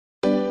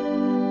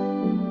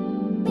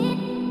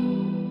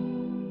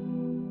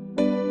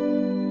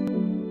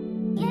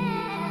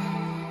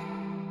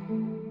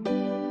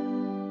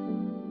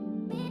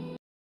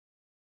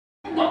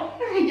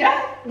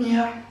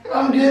Yeah,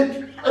 I'm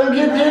good. I'm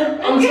good,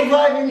 dude. I'm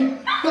surviving.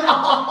 Come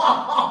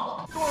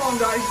on,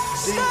 guys.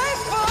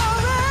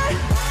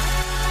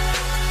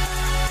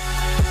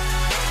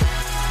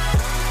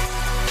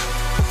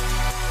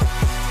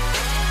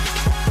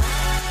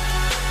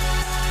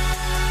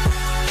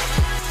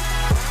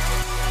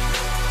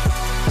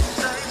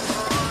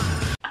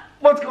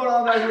 What's going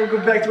on, guys?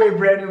 Welcome back to a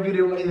brand new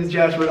video. My name is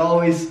Jasper,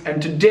 always, and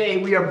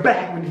today we are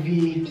back with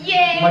V,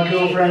 my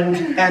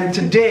girlfriend, and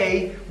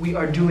today we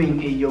are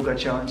doing a yoga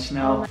challenge.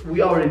 Now,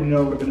 we already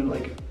know we're gonna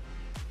like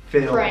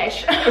fail.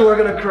 Crash. We're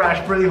gonna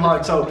crash pretty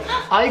hard. So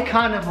I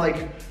kind of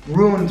like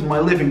ruined my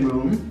living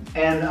room,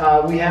 and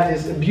we have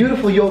this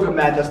beautiful yoga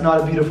mat that's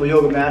not a beautiful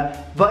yoga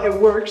mat, but it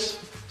works.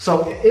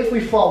 So if we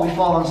fall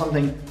on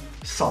something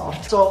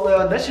soft. So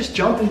let's just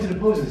jump into the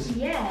poses.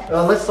 Yes.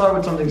 Let's start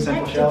with something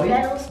simple, shall we?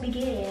 Let the battles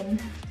begin.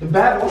 The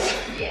battles?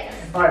 Yes.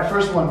 Alright,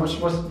 first one. What's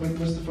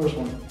the first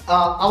one?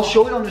 I'll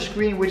show it on the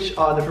screen, which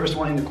the first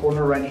one in the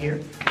corner right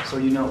here, so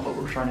you know what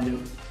we're trying to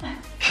do.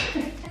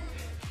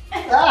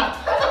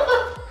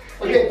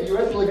 Okay, you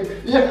have to look at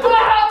it. Yeah.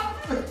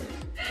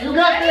 You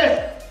got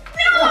this!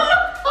 No!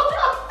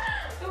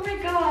 Oh my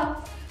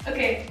god.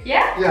 Okay,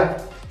 yeah?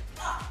 Yeah.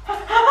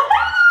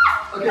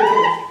 Okay.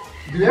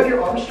 Do you have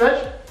your arms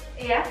stretched?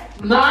 Yeah.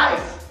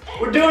 Nice!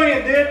 We're doing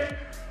it,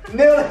 dude!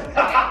 Nailed it!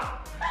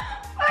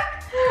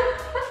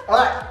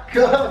 Alright,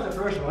 go on with the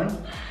first one.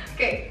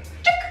 Okay.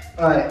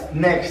 Alright,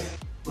 next.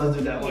 Let's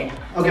do that one.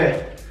 Yeah.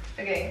 Okay.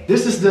 Okay.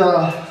 This is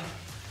the...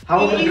 How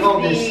we're gonna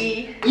call this?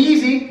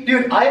 Easy!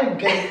 Dude, I'm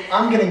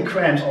getting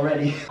cramps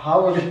already.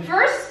 How we're gonna...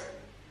 First?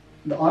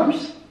 The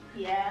arms?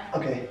 Yeah.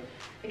 Okay.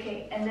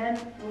 Okay, and then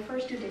we'll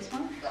first do this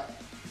one.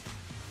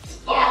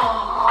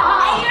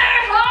 Higher!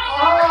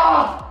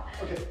 Higher!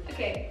 Okay.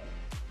 Okay.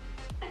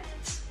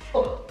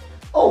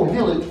 Oh,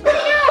 nailed it.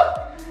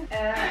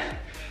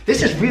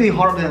 This is really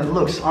harder than it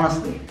looks,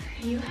 honestly.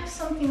 You have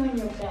something on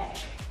your back.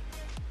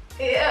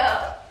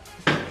 Yeah.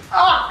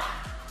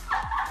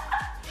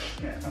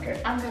 Yeah,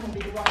 okay. I'm gonna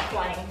be the one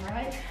flying,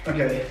 right?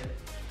 Okay.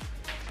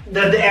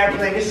 The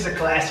airplane, this is a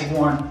classic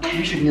one.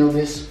 You should know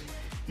this.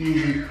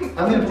 Easy.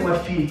 I'm gonna put my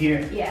feet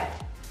here. Yeah.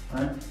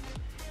 Alright.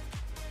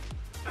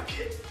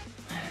 Okay.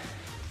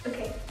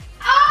 Okay.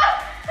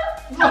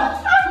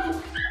 Wow.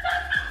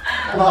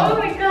 Oh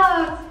my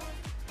god.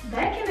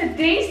 Back in the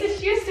days,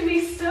 this used to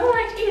be so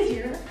much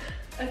easier.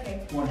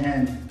 Okay. One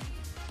hand.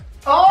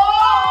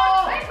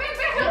 Oh! Wait,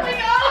 help me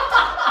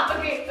out!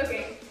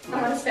 Okay. I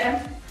want to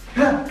stand.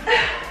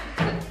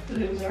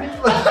 Loser.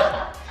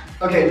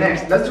 Okay,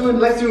 next. Let's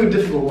do a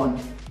difficult one.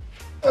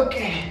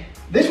 Okay.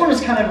 This one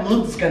is kind of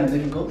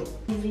difficult.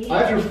 Easy. I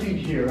have your feet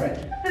here, right?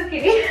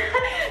 Okay.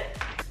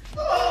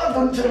 Oh,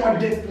 don't touch my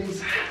dick,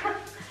 please.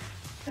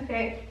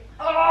 Okay.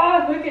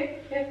 Oh, okay.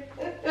 Okay.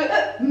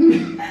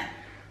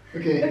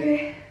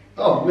 Okay.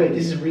 Oh, wait,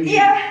 this is really...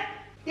 Yeah.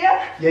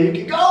 Yeah, you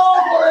can go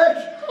for it!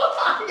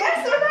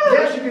 Yes or no?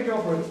 Yes, you can go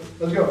for it.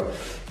 Let's go.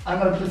 I'm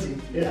not a pussy.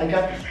 Yeah, I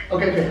got this.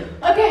 Okay.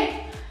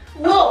 Okay.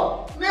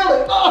 Whoa! Nailed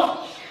it!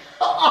 Oh!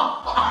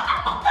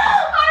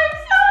 I'm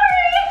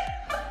sorry!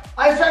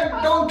 I said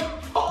don't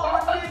fall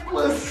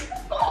ridiculous!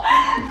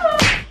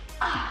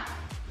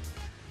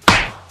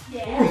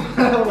 Yeah.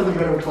 That was a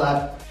better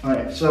clap.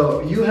 Alright,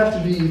 so you have to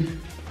be...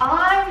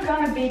 I'm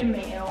gonna be the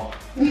male.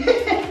 And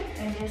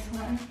this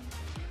one.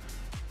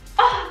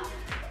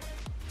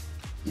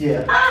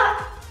 Yeah.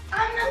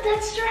 I'm not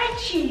that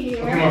stretchy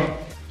here. Okay, well,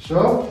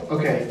 so,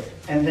 okay.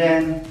 And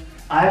then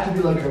I have to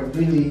be like a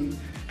really...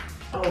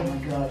 Oh my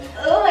god.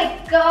 Oh my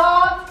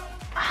god.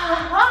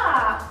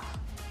 Aha.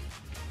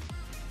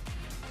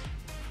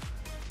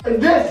 Like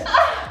this! I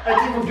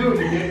think we're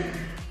doing it, dude.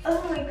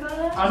 Oh my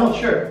god. I'm not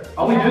sure.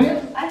 Are we doing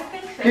it? I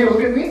think so. Okay,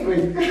 look at me.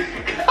 Wait.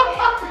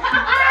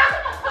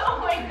 Oh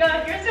my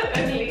god, you're so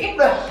ugly.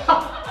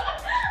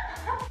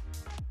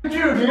 You,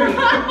 dude.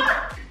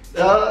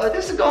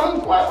 This is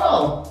going quite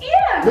well.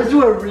 Yeah. Let's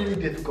do a really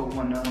difficult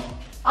one now.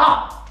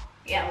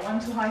 Yeah, one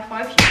to high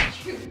five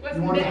you.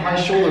 You want a high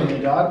shoulder me,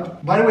 dog.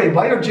 By the way,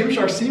 buy your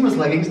Gymshark seamless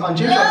leggings on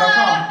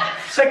gymshark.com.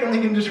 Second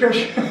link in the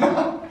description.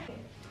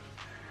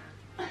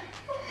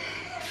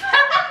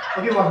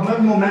 Okay, wacht,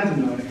 met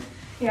momentum nodig.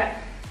 Yeah.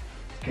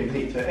 Okay,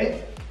 3, 2,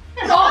 1.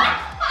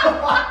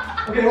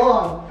 Oh! Okay, hold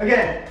on.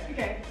 Again.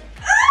 Okay.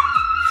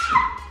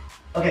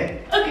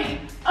 Okay. Okay.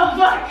 Oh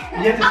fuck.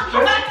 You have to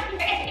stretch.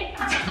 Okay.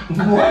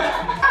 What?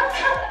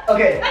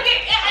 Okay. Okay, I did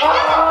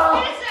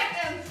 2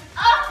 seconds.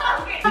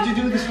 Okay. Did you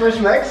do the stretch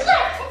legs? 2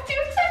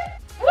 seconds.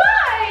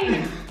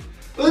 Why?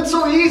 Well, it's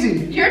so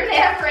easy. You're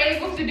never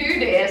able to do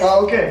this.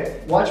 Okay,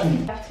 watch me.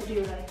 You have to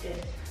do like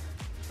this.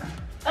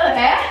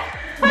 Okay.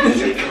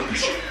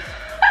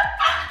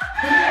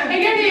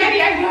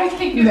 Ik nooit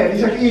ging doen. Nee, die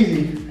is echt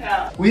easy.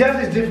 Yeah. We have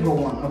this difficult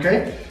one,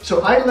 okay?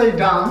 So I lay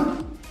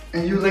down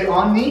and you lay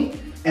on me,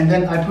 and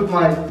then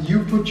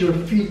you put your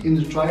feet in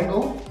the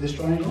triangle, this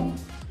triangle,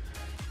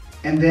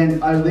 and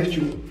then I lift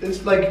you.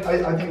 It's like,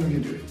 I think we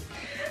can do it.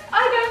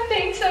 I don't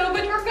think so,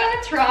 but we're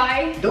gonna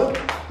try. Don't.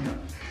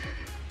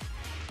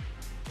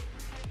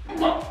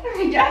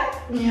 Yeah.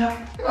 Yeah.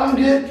 Yeah, I'm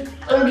good.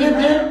 I'm getting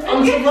it.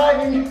 I'm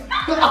surviving.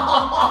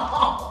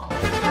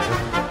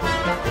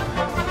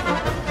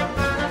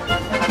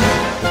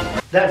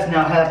 That's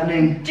not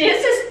happening.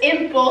 This is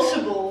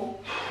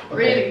impossible. Okay.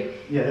 Really?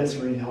 Ja, dat is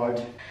really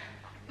hard.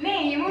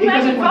 Nee, je moet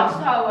mij niet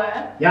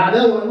vasthouden. Ja,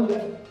 dat doen we.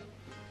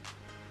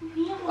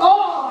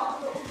 Oh!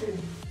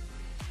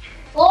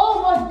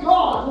 Oh my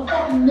god! I'm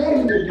fucking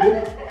nailing it,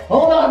 dude.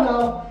 Hold on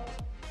now.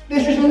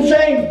 This is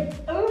insane.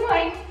 Oh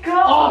my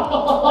god.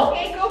 Oh.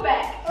 Okay, go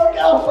back. Okay,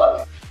 oh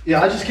fuck.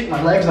 Yeah, I just kicked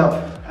my legs up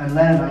and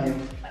landed on you.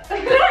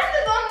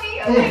 Landed on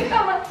me. Oh my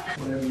god.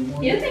 Whatever you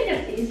want. You think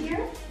that's easier?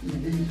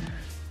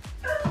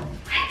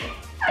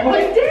 I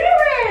Wait. can do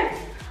it!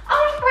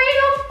 I'm afraid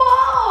I'll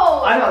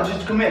fall! I know,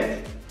 just commit.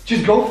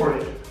 Just go for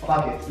it.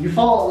 Fuck it. You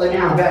fall like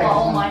Yeah, you're back. I'll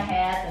fall on my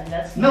head and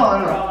that's No, not a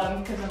no.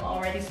 problem because I'm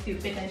already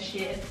stupid and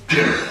shit.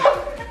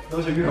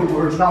 Those are your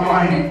words, not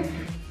mine.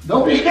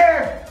 Don't be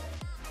scared.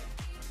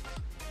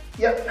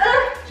 Yep.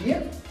 See ya?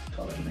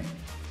 Taller than me.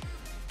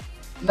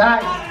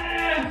 Nice.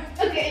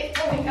 Okay,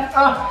 oh my god.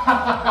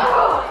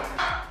 Oh,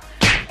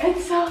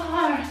 it's so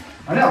hard.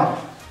 I know.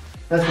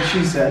 That's what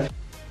she said.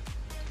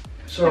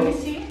 So Let me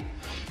see.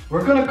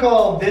 we're gonna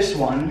call this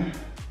one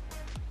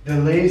the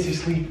lazy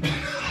sleep.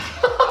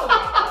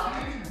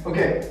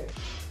 Okay.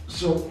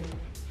 So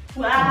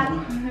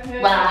Wow.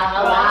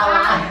 Wow,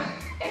 wow.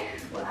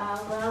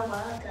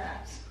 Wow,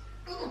 guys.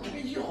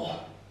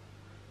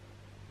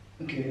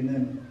 Okay, and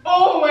then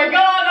Oh my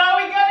god, now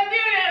we gotta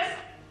do this!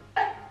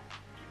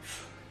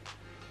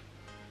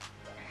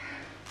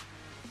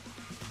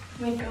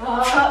 Oh my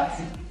god.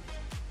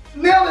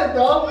 nail it,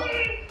 dog.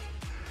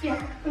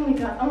 Yeah, oh my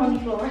god, I'm on the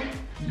floor.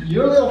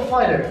 You're a little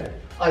fighter.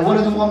 I want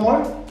to do one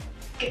more.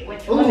 Okay,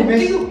 what you Oh, wanna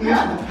miss. do?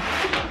 Huh?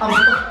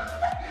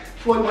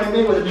 What my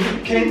name was,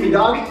 you can't me,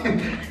 dog.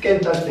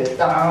 Can't touch this.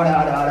 Da,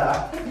 da, da,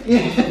 da.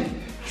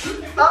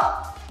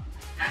 Ah.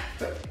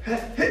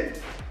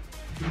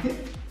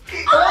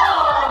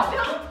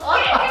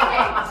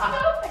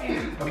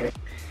 Okay.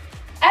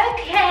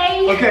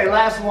 Okay. Okay,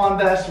 last one,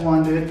 best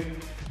one, dude.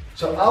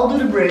 So I'll do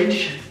the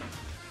bridge.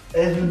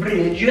 As the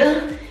bridge.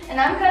 And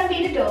I'm gonna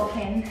be the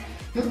dolphin.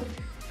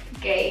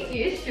 Okay,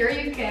 you sure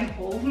you can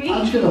hold me?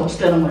 I'm just gonna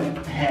stand on my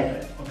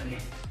head. Okay.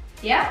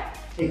 Yeah?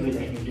 Ik weet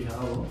echt niet hoe dit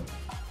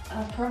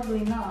gaat. Probably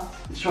not.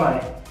 Let's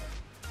try.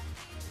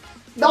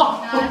 No!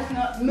 No, it's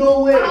not.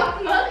 No way!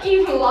 I'm not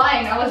even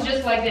lying, I was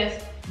just like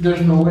this.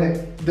 There's no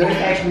way. There's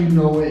actually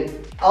no way.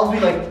 I'll be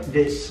like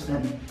this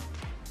then.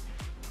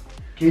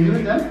 Can you do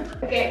it then?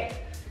 Okay.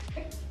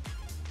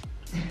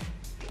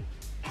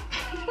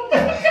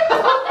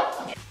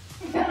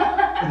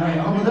 Naar je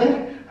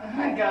handen. Oh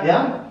my god.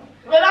 Ja?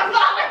 But I'm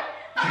not.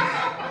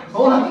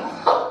 Hold on.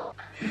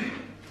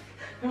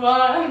 Come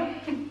on.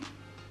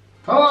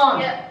 Come on.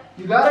 Yeah.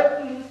 You got it?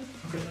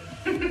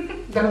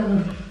 Okay.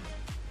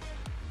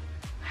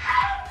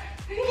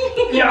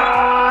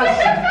 Yes!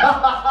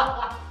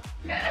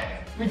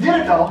 We did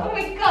it though. Oh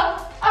my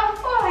god, I'm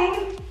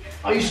fine.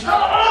 Are you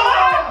stuck?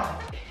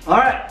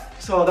 Alright,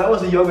 so that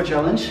was the yoga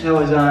challenge. That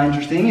was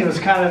interesting. It was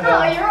kind of.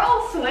 Oh, you're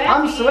all sweaty.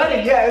 I'm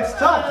sweating, yeah, it's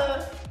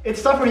tough.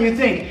 It's tougher than you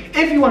think.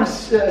 If you want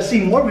to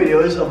see more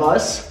videos of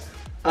us,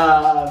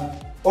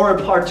 or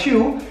a part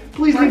 2,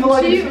 please leave a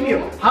like on this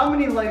video. How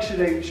many likes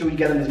should we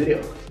get on this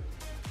video?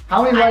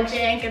 How many likes? I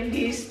think at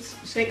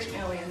least 6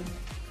 million.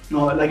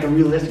 No, like a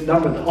realistic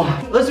number though.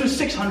 Let's do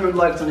 600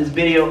 likes on this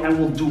video and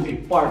we'll do a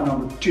part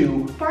number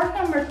 2. Part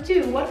number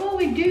 2, what will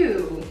we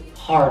do?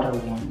 Harder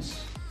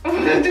ones.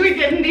 We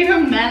didn't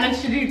even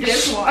manage to do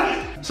this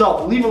one.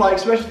 So leave a like,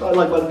 smash the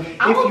like button.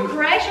 I will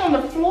crash on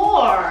the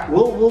floor.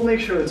 We'll make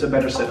sure it's a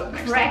better setup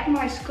next time. Crack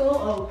my skull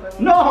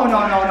open. No,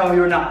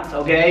 you're not,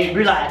 okay?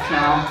 Relax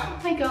now. Oh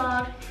my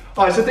god.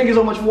 Alright, so thank you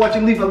so much for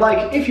watching. Leave a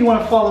like if you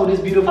want to follow this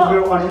beautiful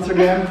girl on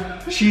Instagram.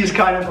 She's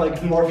kind of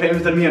like more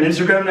famous than me on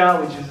Instagram now,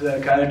 which is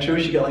kind of true.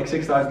 She got like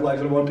 6,000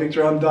 likes on one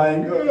picture. I'm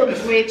dying.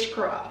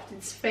 Witchcraft,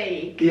 it's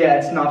fake. Yeah,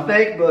 it's not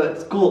fake, but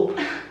it's cool.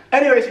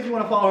 Anyways, if you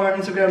want to follow her on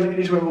Instagram, the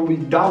Instagram will be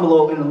down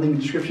below in the link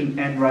description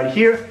and right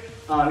here.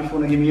 If you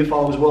want to give me a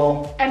follow as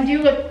well. And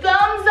do a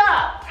thumbs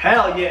up.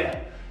 Hell yeah.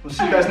 We'll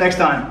see you guys next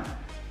time.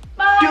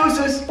 Bye.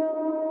 Deuces.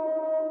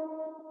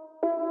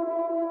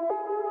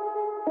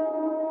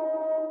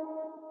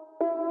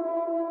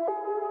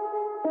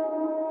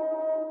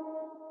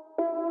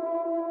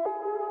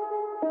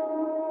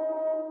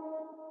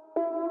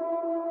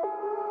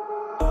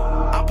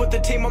 I put the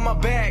team on my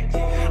back.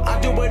 I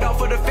do it all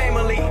for the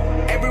family.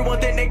 Everyone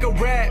think they can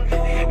rap.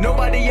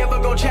 Nobody ever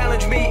gon'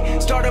 challenge me.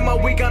 Started my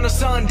week on a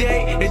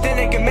Sunday. They think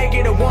they can make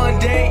it in one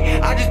day.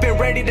 I just been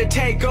ready to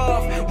take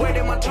off.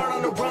 Waiting my turn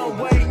on the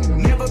runway.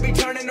 Never be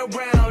turning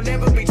around.